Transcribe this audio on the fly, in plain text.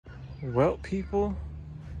Well, people,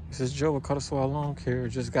 this is Joe with Cuttasquadent Lawn Care.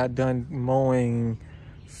 Just got done mowing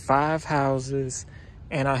 5 houses,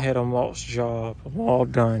 and I had a mulch job. I'm all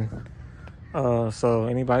done. So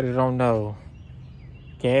anybody that don't know,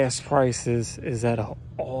 gas prices is at an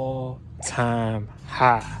all-time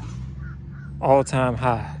high. All-time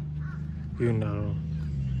high. You know,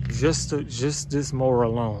 just this mower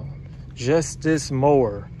alone. Just this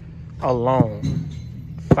mower alone.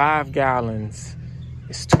 5 gallons.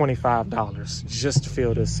 It's $25 just to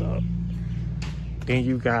fill this up. Then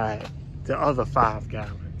you got the other 5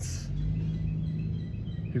 gallons.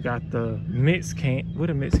 You got the mix can. What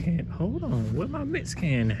a mix can? Hold on, where my mix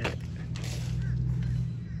can at?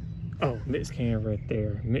 Oh, mix can right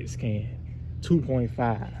there. Mix can,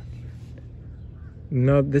 2.5.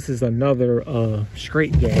 No, this is another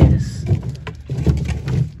straight gas.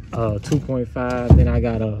 2.5. Then I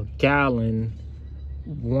got a gallon.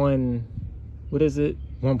 What is it?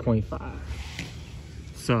 1.5.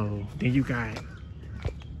 So then you got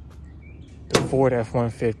the Ford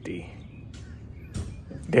F-150.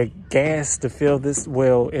 The gas to fill this,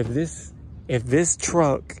 well, if this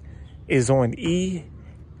truck is on E,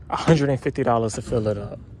 $150 to fill it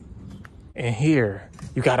up. And here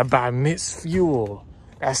you gotta buy mixed fuel.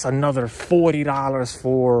 That's another $40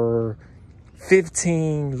 for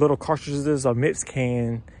 15 little cartridges. A mixed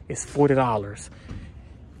can is $40.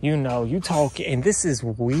 You know, you talking, and this is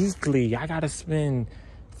weekly. I gotta spend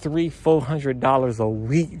 $300–400 a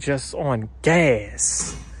week just on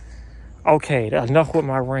gas. Okay, enough with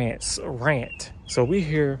my rant. So we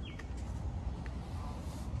here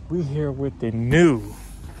with the new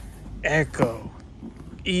Echo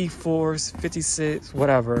E-Force 56,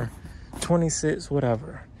 whatever, 26,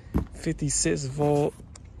 whatever, 56 volt.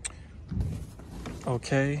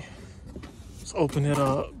 Okay. Open it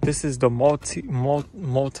up. This is the multi-tool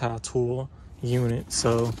unit,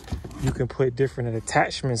 so you can put different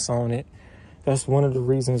attachments on it. That's one of the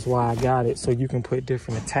reasons why I got it, so you can put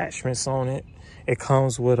different attachments on it. It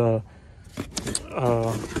comes with a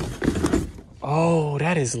oh,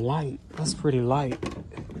 that is light. That's pretty light.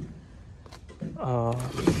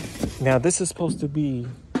 Now this is supposed to be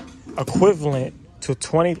equivalent to a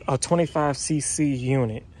 25cc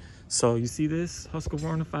unit. So you see this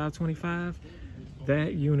Husqvarna 525?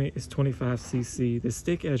 That unit is 25cc. The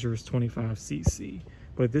stick edger is 25cc.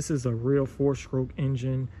 But this is a real 4-stroke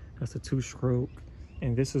engine. That's a 2-stroke.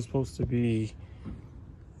 And this is supposed to be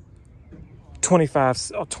a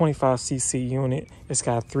 25cc unit. It's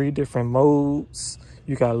got 3 different modes.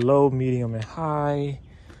 You got low, medium, and high.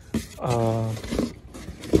 I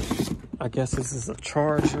guess this is a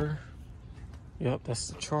charger. Yep, that's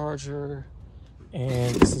the charger.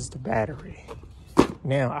 And this is the battery.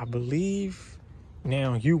 Now, I believe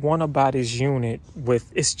now you want to buy this unit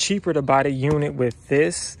with, it's cheaper to buy the unit with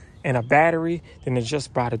this and a battery than to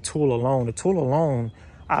just buy the tool alone. The tool alone,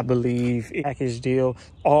 I believe, package deal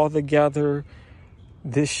all together.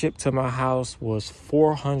 This shipped to my house was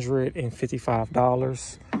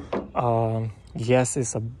 $455. Yes,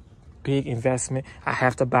 it's a big investment. I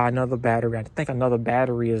have to buy another battery. I think another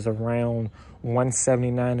battery is around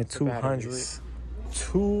 $179 to $200.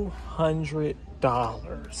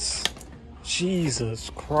 $200. Jesus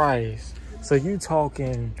Christ. So you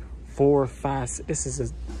talking 4 or 5, this is a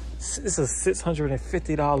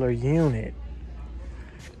 $650 unit.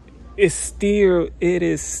 It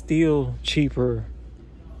is still cheaper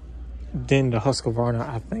than the Husqvarna.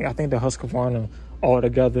 I think the Husqvarna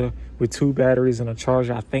altogether with 2 batteries and a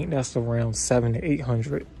charger, I think that's around $700 to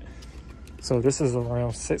 $800. So this is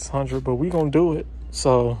around $600, but we gonna do it.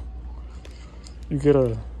 So you get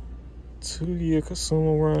a 2-year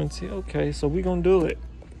consumer warranty. Okay, so we gonna do it.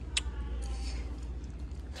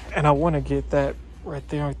 And I want to get that right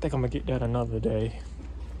there. I think I'm gonna get that another day.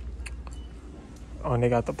 Oh, and they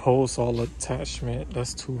got the pole saw attachment.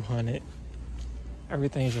 That's $200.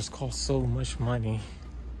 Everything just costs so much money.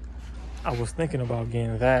 I was thinking about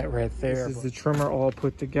getting that right there. This is the trimmer all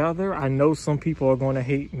put together. I know some people are gonna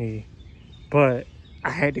hate me, but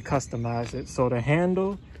I had to customize it. So the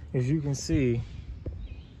handle, as you can see,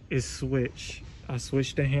 is switch. I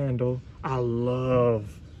switched the handle. I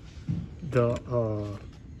love the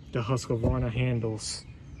Husqvarna handles.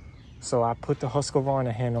 So I put the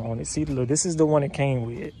Husqvarna handle on it. See, look, this is the one it came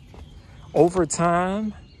with. Over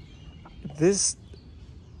time, this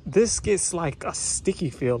gets like a sticky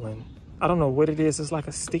feeling. I don't know what it is. It's like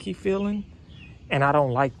a sticky feeling, and I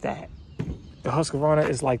don't like that. The Husqvarna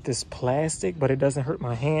is like this plastic, but it doesn't hurt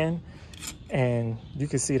my hand. And you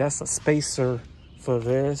can see that's a spacer for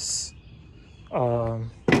this.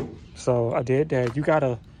 So I did that. You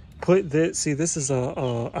gotta put this, see, this is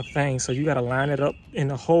a thing. So you got to line it up in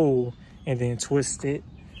the hole and then twist it.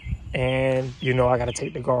 And, you know, I got to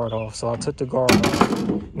take the guard off. So I took the guard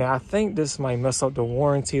off. Now, I think this might mess up the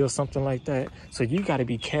warranty or something like that. So you got to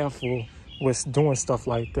be careful with doing stuff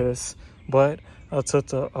like this. But I took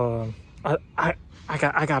the, I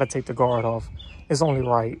got to take the guard off. It's only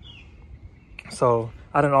right. So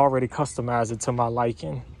I done already customized it to my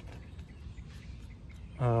liking.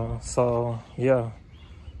 So, yeah.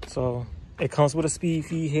 So it comes with a speed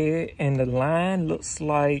feed head. And the line looks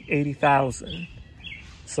like 80,000.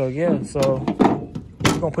 So yeah, so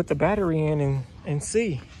we're gonna put the battery in and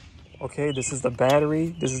see. Okay, this is the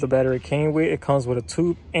battery. This is the battery it came with. It comes with a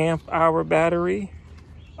 2 amp hour battery.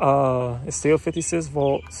 It's still 56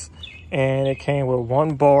 volts. And it came with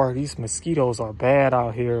 1 bar. These mosquitoes are bad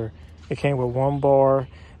out here. It came with 1 bar.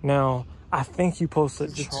 Now, I think you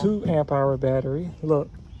posted the 2 amp hour battery. Look,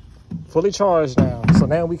 fully charged now. So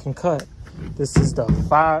now we can cut. This is the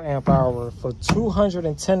 5 amp hour for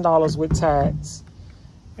 $210 with tax.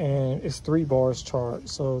 And it's 3 bars charged.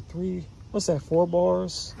 So 3, what's that, 4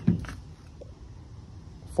 bars?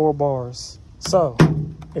 4 bars. So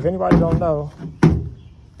if anybody don't know,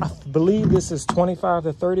 I believe this is 25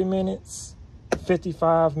 to 30 minutes,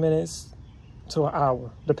 55 minutes to an hour.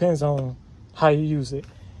 Depends on how you use it.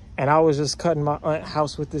 And I was just cutting my aunt's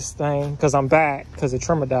house with this thing because I'm back because the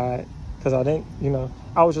trimmer died. Because I didn't, you know,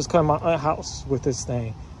 I was just cutting my aunt's house with this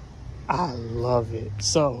thing. I love it.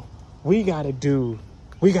 So we gotta do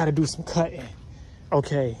some cutting.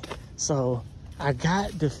 Okay, so I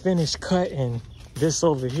got to finish cutting this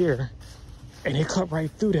over here, and it cut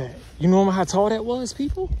right through that. You know how tall that was,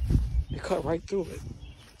 people? It cut right through it.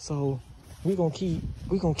 So we gonna keep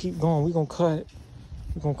going. We gonna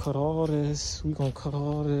cut all this. We gonna cut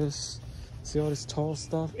all this. See all this tall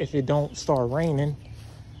stuff? If it don't start raining,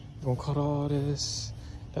 we're gonna cut all this.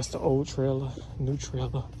 That's the old trailer, new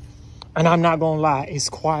trailer. And I'm not gonna lie, it's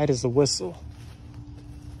quiet as a whistle.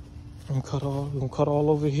 We're gonna cut all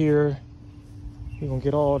over here. We're gonna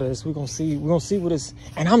get all this. We're gonna see what it's,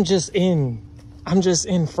 and I'm just in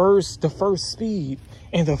the first speed.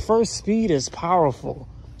 And the first speed is powerful,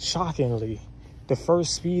 shockingly. The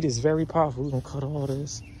first speed is very powerful. We're gonna cut all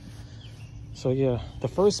this. So yeah, the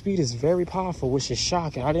first speed is very powerful, which is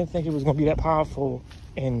shocking. I didn't think it was gonna be that powerful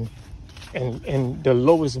in the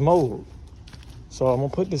lowest mode. So I'm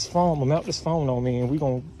gonna mount this phone on me, and we're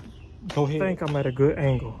gonna go ahead. I think I'm at a good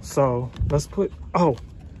angle. So let's put,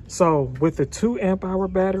 so with the 2 amp hour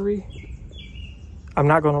battery, I'm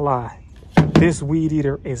not gonna lie, this weed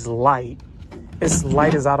eater is light. It's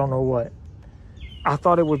light as I don't know what. I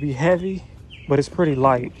thought it would be heavy, but it's pretty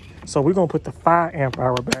light. So we're gonna put the 5 amp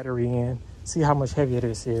hour battery in, see how much heavier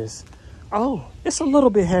this is. Oh, it's a little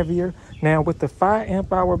bit heavier. Now with the 5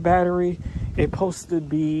 amp hour battery, it's supposed to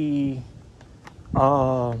be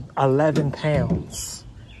 11 pounds.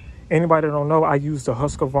 Anybody that don't know, I use the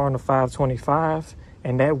Husqvarna 525,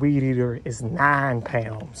 and that weed eater is 9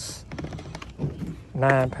 pounds.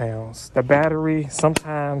 9 pounds. The battery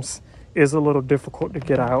sometimes is a little difficult to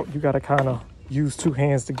get out. You got to kind of use 2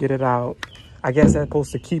 hands to get it out. I guess that's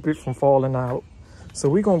supposed to keep it from falling out. So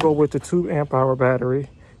we're going to go with the 2 amp hour battery.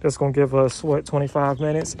 That's going to give us, what, 25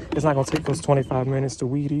 minutes? It's not going to take us 25 minutes to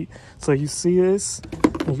weed eat. So you see this,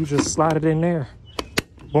 and you just slide it in there.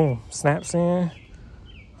 Boom, snaps in,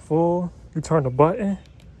 full. You turn the button,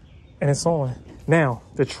 and it's on. Now,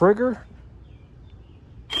 the trigger,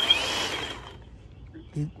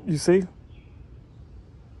 you see?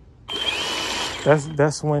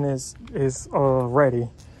 That's when it's ready.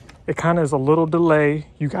 It kind of is a little delay.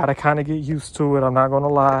 You got to kind of get used to it. I'm not going to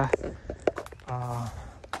lie.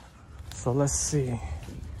 So let's see.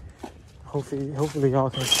 Hopefully y'all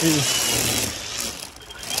can see.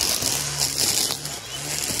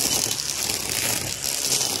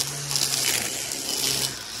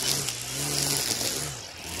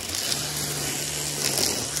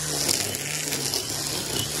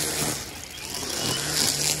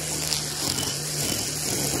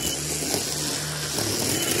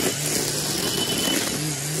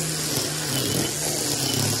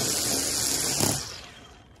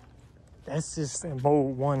 That's just in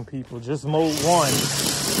mode 1, people. Just mode 1.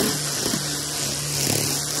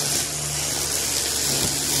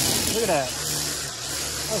 Look at that.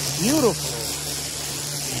 That's beautiful.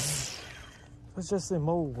 It's just in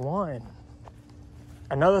mode 1.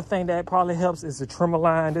 Another thing that probably helps is the trimmer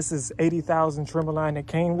line. This is 80,000 trimmer line that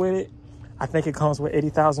came with it. I think it comes with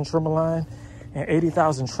 80,000 trimmer line. And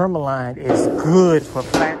 80,000 trimmer line is good for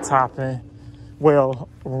flat topping. Well,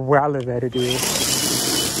 where I live at, it is.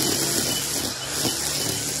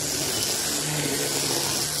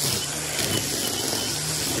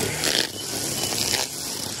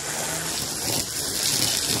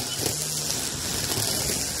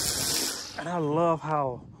 And I love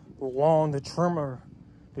how long the trimmer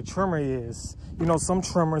is. You know, some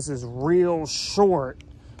trimmers is real short,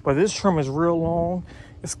 but this trimmer is real long.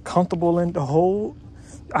 It's comfortable in the hold.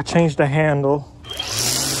 I changed the handle.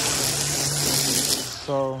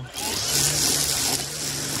 So,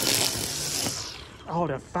 oh,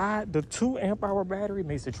 the 2 amp hour battery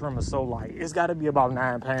makes the trimmer so light. It's got to be about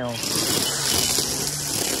 9 pounds.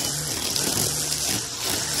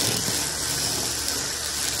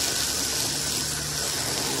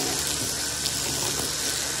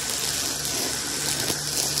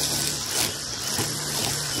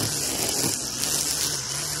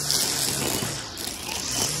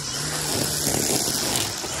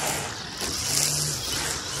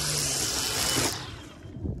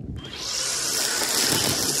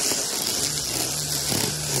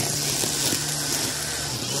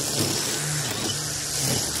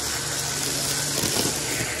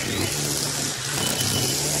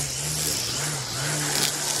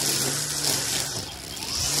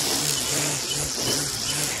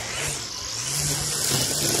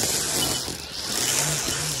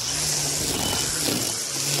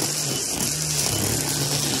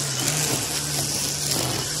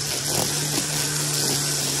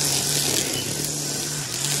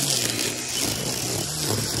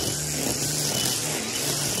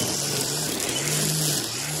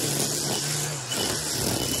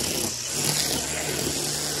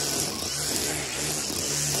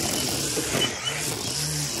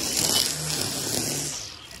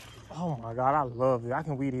 Oh my God, I love it. I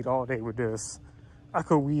can weed eat all day with this. I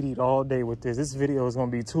could weed eat all day with this. This video is gonna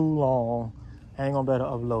be too long. I ain't gonna better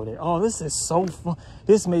upload it. Oh, this is so fun.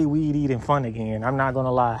 This made weed eating fun again. I'm not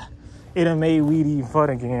gonna lie. It done made weed eating fun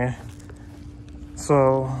again.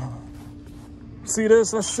 So, see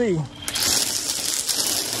this? Let's see.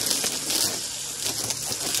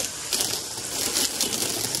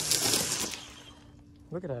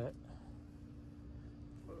 Look at that.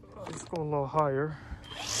 Let's go a little higher.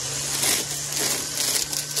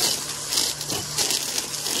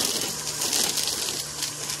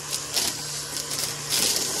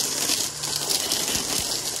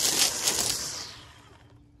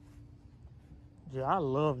 Yeah, I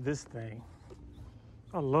love this thing.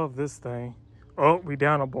 I love this thing. Oh, we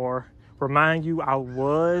down a bar. Remind you, I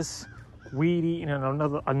was weed eating in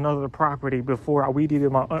another property before I weed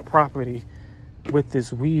eated my property with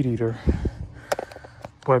this weed eater.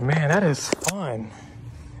 But man, that is fun.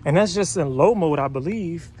 And that's just in low mode, I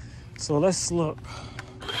believe. So let's look.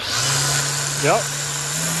 Yep.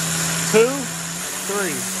 2,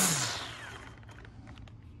 3.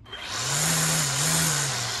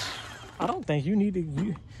 I don't think you need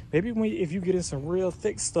to. Maybe if you get in some real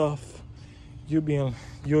thick stuff, you'll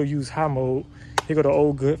use high mode. Here go the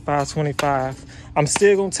old good 525. I'm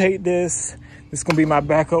still gonna take this. This is gonna be my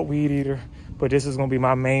backup weed eater, but this is gonna be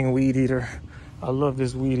my main weed eater. I love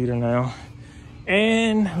this weed eater now.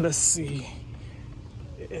 And let's see.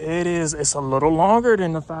 It's a little longer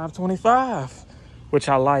than the 525, which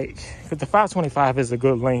I like. Because the 525 is a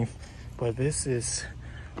good length, but this is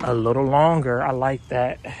a little longer. I like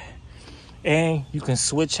that. And you can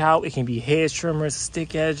switch out. It can be hedge trimmers, stick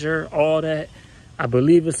edger, all that. I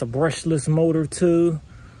believe it's a brushless motor too.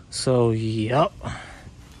 So, yep.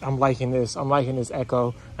 I'm liking this. I'm liking this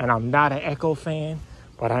Echo. And I'm not an Echo fan,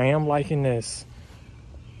 but I am liking this.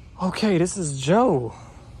 Okay, this is Joe.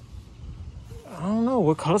 I don't know.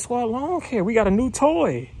 What Cutter Squad Lawn Care? We got a new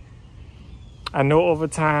toy. I know over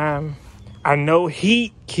time, I know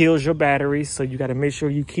heat kills your batteries. So you got to make sure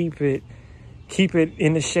you keep it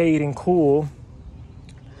in the shade and cool.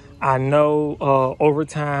 I know over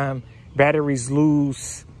time batteries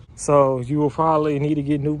lose, so you will probably need to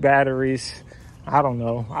get new batteries. I don't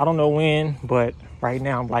know when, but right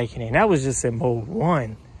now I'm liking it. And that was just in mode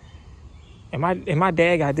 1. And my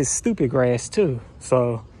dad got this stupid grass too.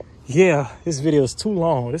 So yeah, this video is too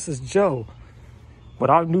long. This is Joe with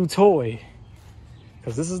our new toy,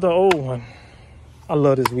 because this is the old one. I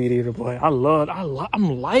love this weed eater, boy.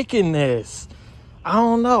 I'm liking this. I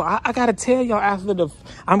don't know. I gotta tell y'all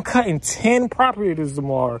I'm cutting 10 properties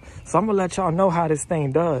tomorrow. So I'm gonna let y'all know how this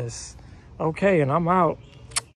thing does. Okay, and I'm out.